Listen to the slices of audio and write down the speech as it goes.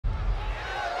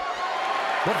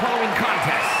The following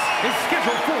contest is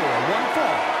scheduled for one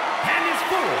fall and is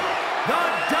for the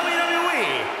WWE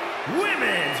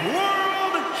Women's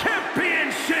World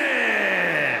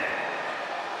Championship.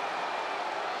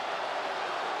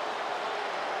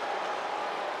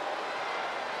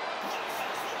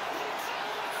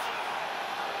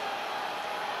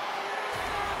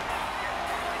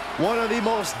 One of the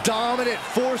most dominant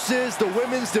forces the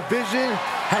women's division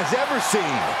has ever seen,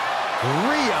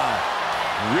 Rhea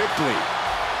Ripley.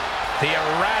 The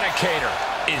Eradicator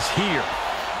is here.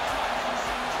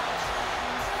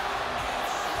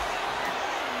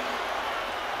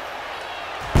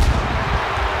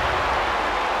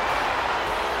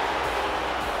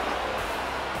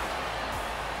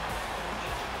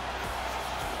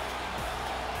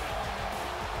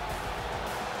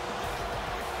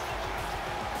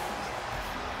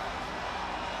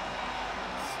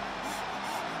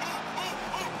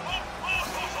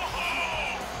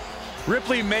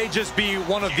 Ripley may just be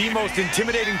one of the most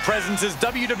intimidating presences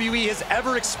WWE has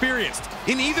ever experienced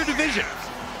in either division.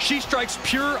 She strikes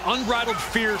pure, unbridled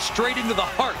fear straight into the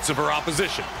hearts of her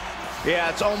opposition. Yeah,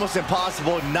 it's almost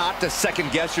impossible not to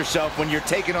second-guess yourself when you're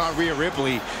taking on Rhea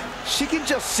Ripley. She can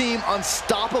just seem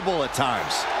unstoppable at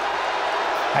times.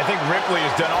 I think Ripley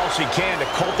has done all she can to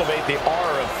cultivate the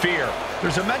aura of fear.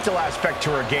 There's a mental aspect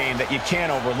to her game that you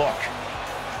can't overlook.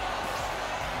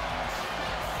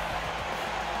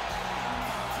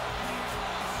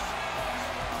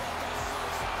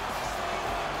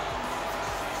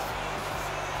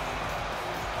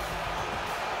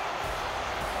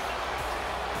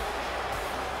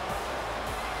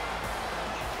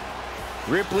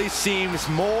 Ripley seems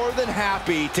more than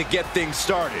happy to get things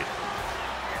started.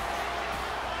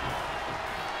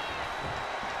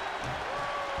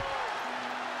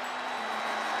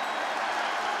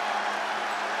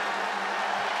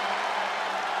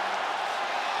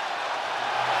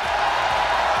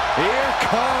 Here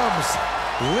comes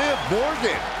Liv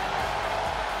Morgan.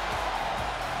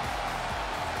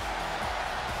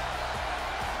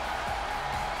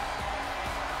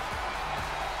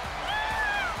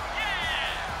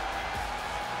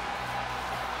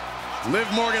 Liv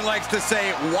Morgan likes to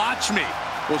say, "Watch me."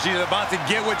 Well, she's about to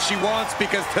get what she wants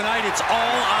because tonight it's all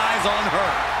eyes on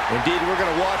her. Indeed, we're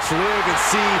going to watch Liv and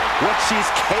see what she's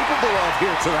capable of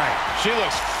here tonight. She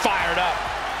looks fired up.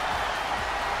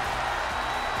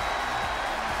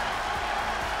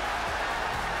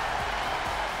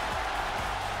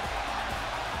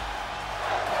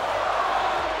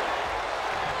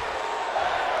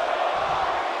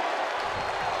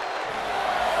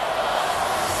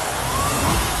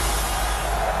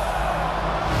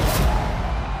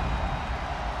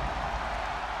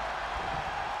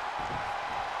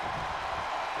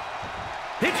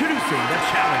 Introducing the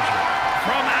challenger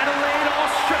from Adelaide,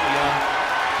 Australia,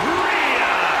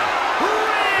 Rhea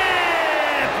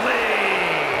Ripley.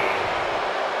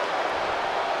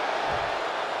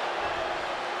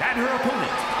 And her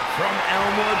opponent from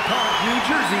Elmwood Park, New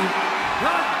Jersey,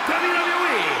 the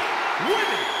WWE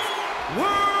Women's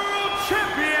World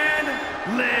Champion,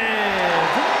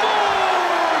 Liv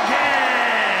Morgan.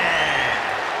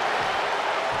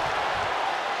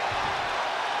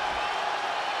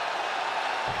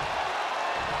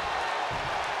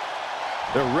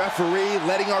 The referee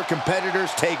letting our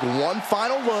competitors take one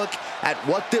final look at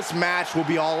what this match will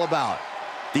be all about.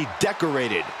 The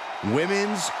decorated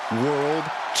Women's World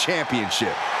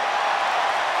Championship.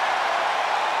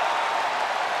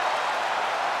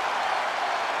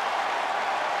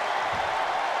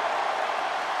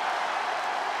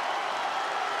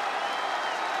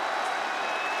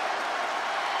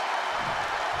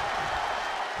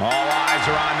 All eyes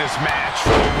are on this match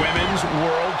for the Women's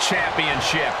World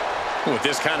Championship. With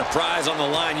this kind of prize on the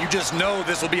line, you just know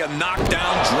this will be a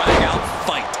knockdown, drag-out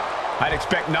fight. I'd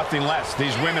expect nothing less.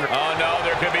 These women are... Oh, no,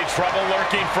 there could be trouble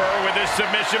lurking for her with this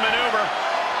submission maneuver.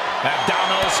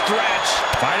 Abdominal stretch.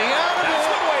 Fighting out of it. That's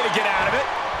one way to get out of it.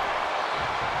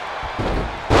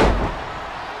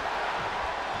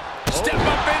 Step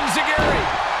up Enziguri.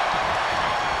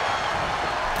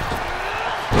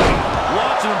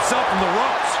 Launching himself from the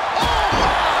ropes.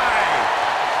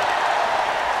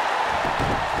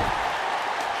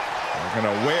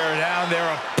 Gonna wear down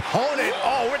their opponent.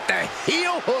 Oh, with the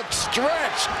heel hook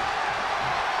stretch.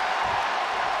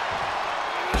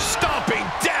 Stomping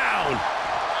down.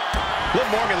 Liv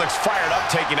Morgan looks fired up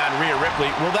taking on Rhea Ripley.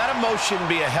 Will that emotion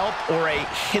be a help or a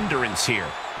hindrance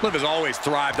here? Liv has always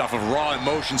thrived off of raw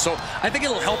emotion, so I think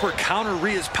it'll help her counter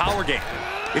Rhea's power game.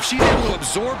 If she's able to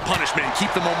absorb punishment and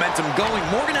keep the momentum going,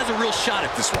 Morgan has a real shot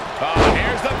at this one. Oh,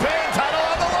 here's the pin, title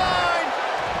on the line.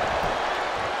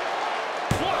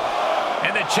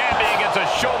 And the champion gets a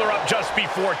shoulder up just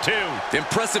before 2.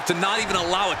 Impressive to not even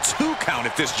allow a 2 count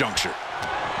at this juncture.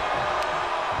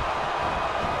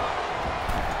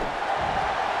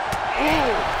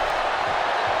 Ooh.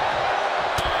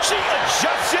 She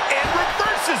adjusts it and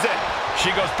reverses it.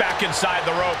 She goes back inside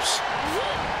the ropes.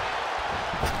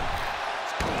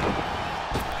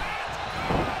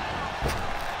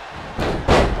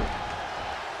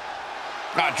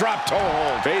 Drop toe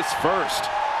hold. Face first.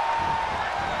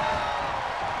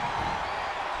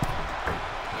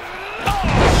 Oh,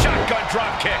 shotgun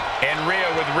drop kick. And Rhea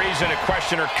with reason to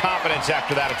question her confidence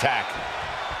after that attack.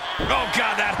 Oh,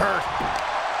 God, that hurt.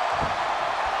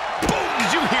 Boom, did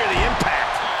you hear the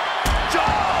impact?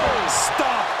 Oh,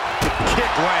 stop.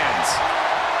 Kick lands.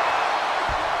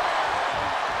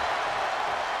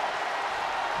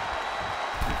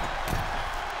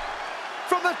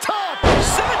 From the top,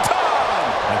 senton!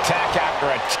 Attack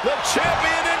after it. The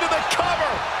champion into the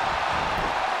cover.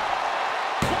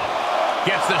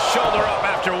 Gets the shoulder up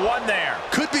after 1 there.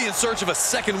 Could be in search of a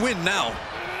second win now.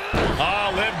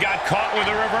 Oh, Liv got caught with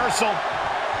a reversal.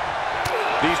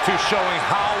 These two showing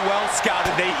how well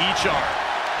scouted they each are.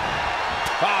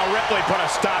 Oh, Ripley put a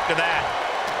stop to that.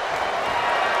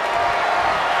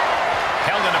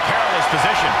 Held in a perilous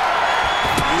position.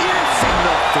 Yes, in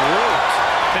the throat.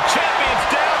 The champion's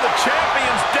down. The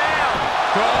champion's down.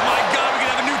 Oh, my God, we can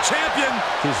have a new champion.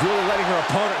 She's really letting her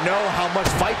opponent know how much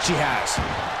fight she has.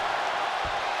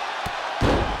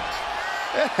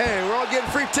 Hey, we're all getting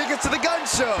free tickets to the gun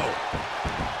show.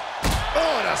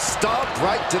 Oh, and a stomp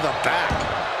right to the back.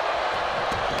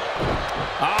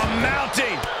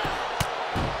 Mounting.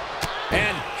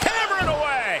 And hammering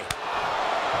away.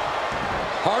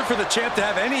 Hard for the champ to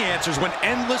have any answers when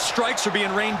endless strikes are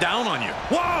being rained down on you.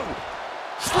 Whoa!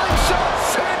 Slingshot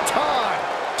senton!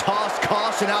 Tossed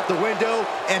caution out the window,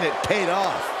 and it paid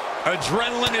off.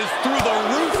 Adrenaline is through the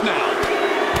roof now.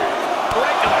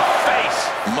 Right to the face.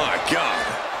 My God.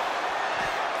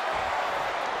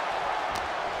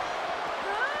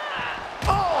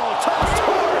 Oh, tossed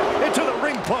hard into the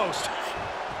ring post.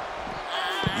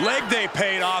 Leg day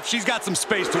paid off. She's got some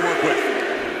space to work with.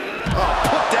 Oh,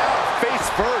 put down face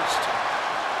first.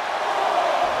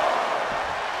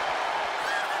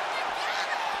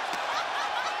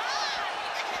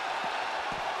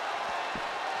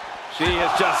 She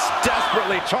is just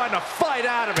desperately trying to fight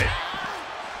out of it.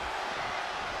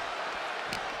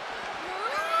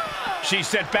 She's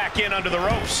sent back in under the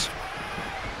ropes.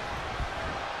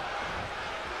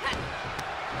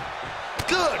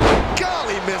 Good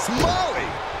golly, Miss Molly.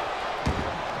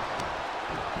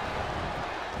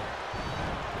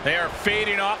 They are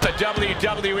feeding off the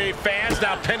WWE fans,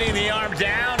 now pinning the arm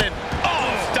down, and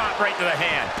stomp right to the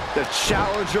hand. The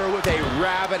challenger with a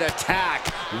rabid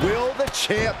attack. Will the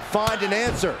champ find an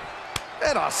answer?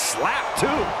 And a slap,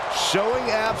 too. Showing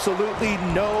absolutely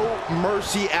no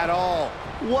mercy at all.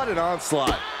 What an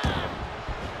onslaught.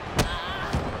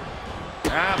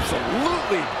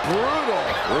 Absolutely brutal.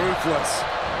 Ruthless.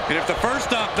 And if the first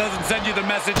stop doesn't send you the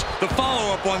message, the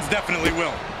follow-up ones definitely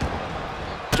will.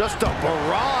 Just a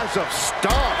barrage of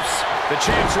stomps. The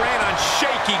champ's ran on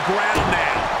shaky ground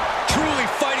now. Truly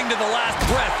fighting to the last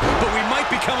breath, but we might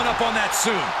be coming up on that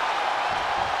soon.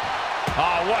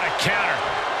 Oh, what a counter.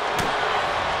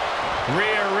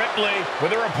 Rhea Ripley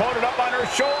with her opponent up on her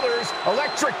shoulders.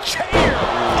 Electric chair.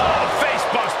 Oh, face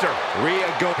buster. Rhea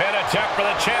go. Pin attempt for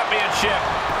the championship.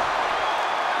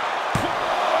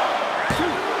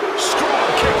 Strong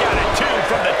kick out at 2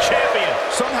 from the champion.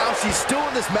 Somehow she's still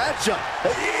in this matchup.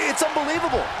 It's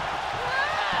unbelievable.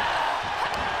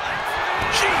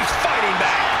 She's fighting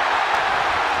back.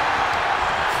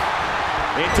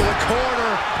 Into the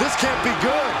corner. This can't be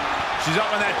good. She's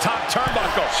up on that top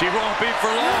turnbuckle. She won't be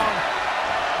for long.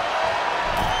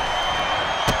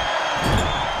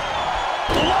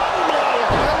 Lung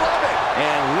blower. I love it.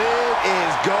 And Liv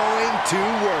is going to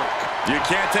work. You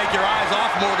can't take your eyes off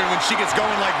Morgan when she gets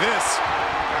going like this.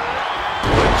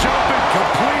 Jumping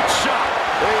complete shot.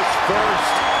 Face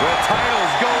first. The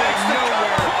title's going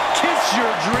nowhere. Kiss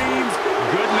your dreams.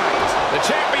 Good night. The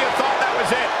champion thought that was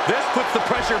it. This puts the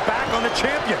pressure back on the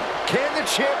champion. Can the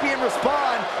champion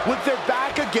respond with their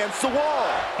back against the wall?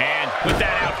 And with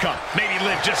that outcome, maybe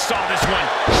Liv just saw this one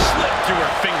slip through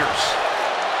her fingers.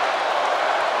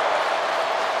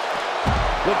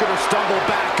 Look at her stumble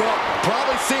back up.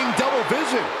 Probably seeing double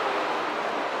vision.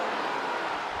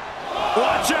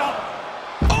 Watch out.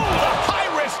 Oh, the high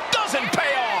risk doesn't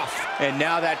pay off. And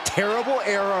now that terrible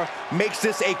error makes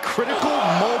this a critical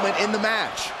moment in the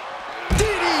match.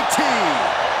 DDT!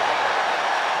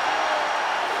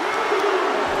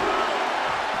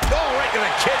 Oh, right to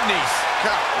the kidneys.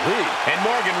 Golly. And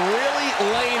Morgan really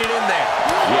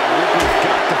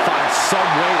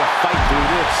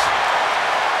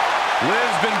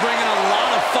Liv's been bringing a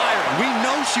lot of fire. We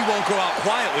know she won't go out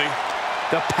quietly.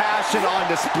 The passion on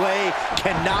display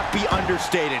cannot be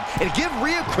understated. And give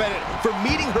Rhea credit for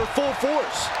meeting her full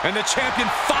force. And the champion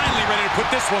finally ready to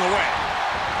put this one away.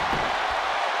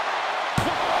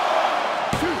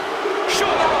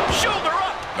 Shoulder up, shoulder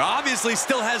up. Obviously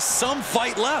still has some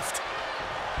fight left.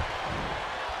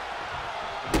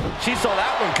 She saw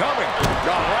that one coming.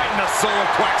 Got right in the solar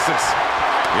plexus.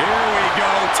 Here we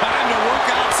go. Time to work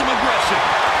out some aggression.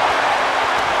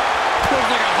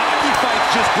 Looks like a hockey fight's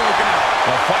just broken out.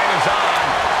 The fight is on,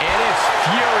 and it's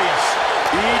furious.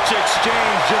 Each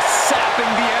exchange just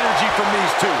sapping the energy from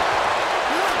these two.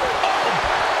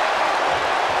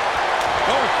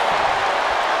 Oh.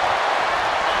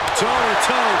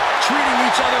 Toe-to-toe, treating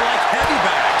each other like heavy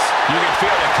bags. You can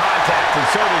feel the contact, and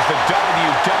so does the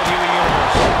WWE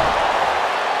Universe.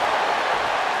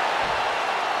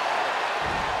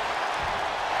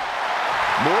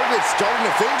 Morgan's starting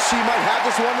to think she might have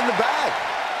this one in the bag.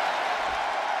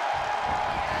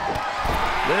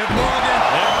 Liv Morgan.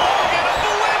 Liv Morgan of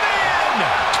the women.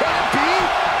 Can it be?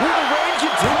 Will the reign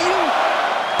continue?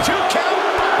 2 count.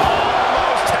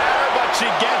 Almost had her, but she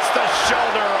gets the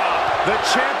shoulder up. The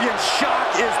champion's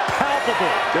shock is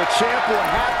palpable. The champ will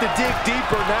have to dig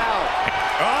deeper now.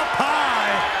 Up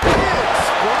high. Big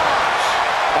splash.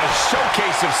 A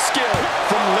showcase of skill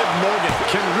from Liv Morgan.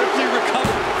 Can Ripley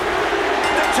recover?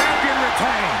 The champion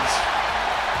retains.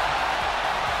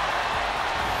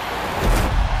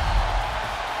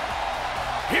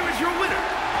 Here is your winner,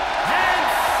 and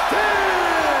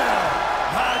still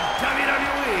the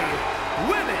WWE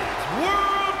Women's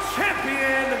World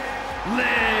Champion,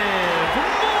 Liv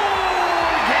Morgan.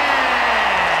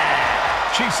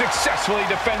 She successfully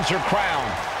defends her crown.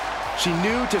 She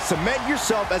knew to cement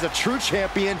yourself as a true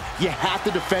champion, you have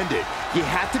to defend it. You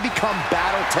have to become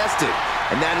battle-tested.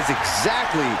 And that is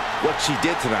exactly what she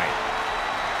did tonight.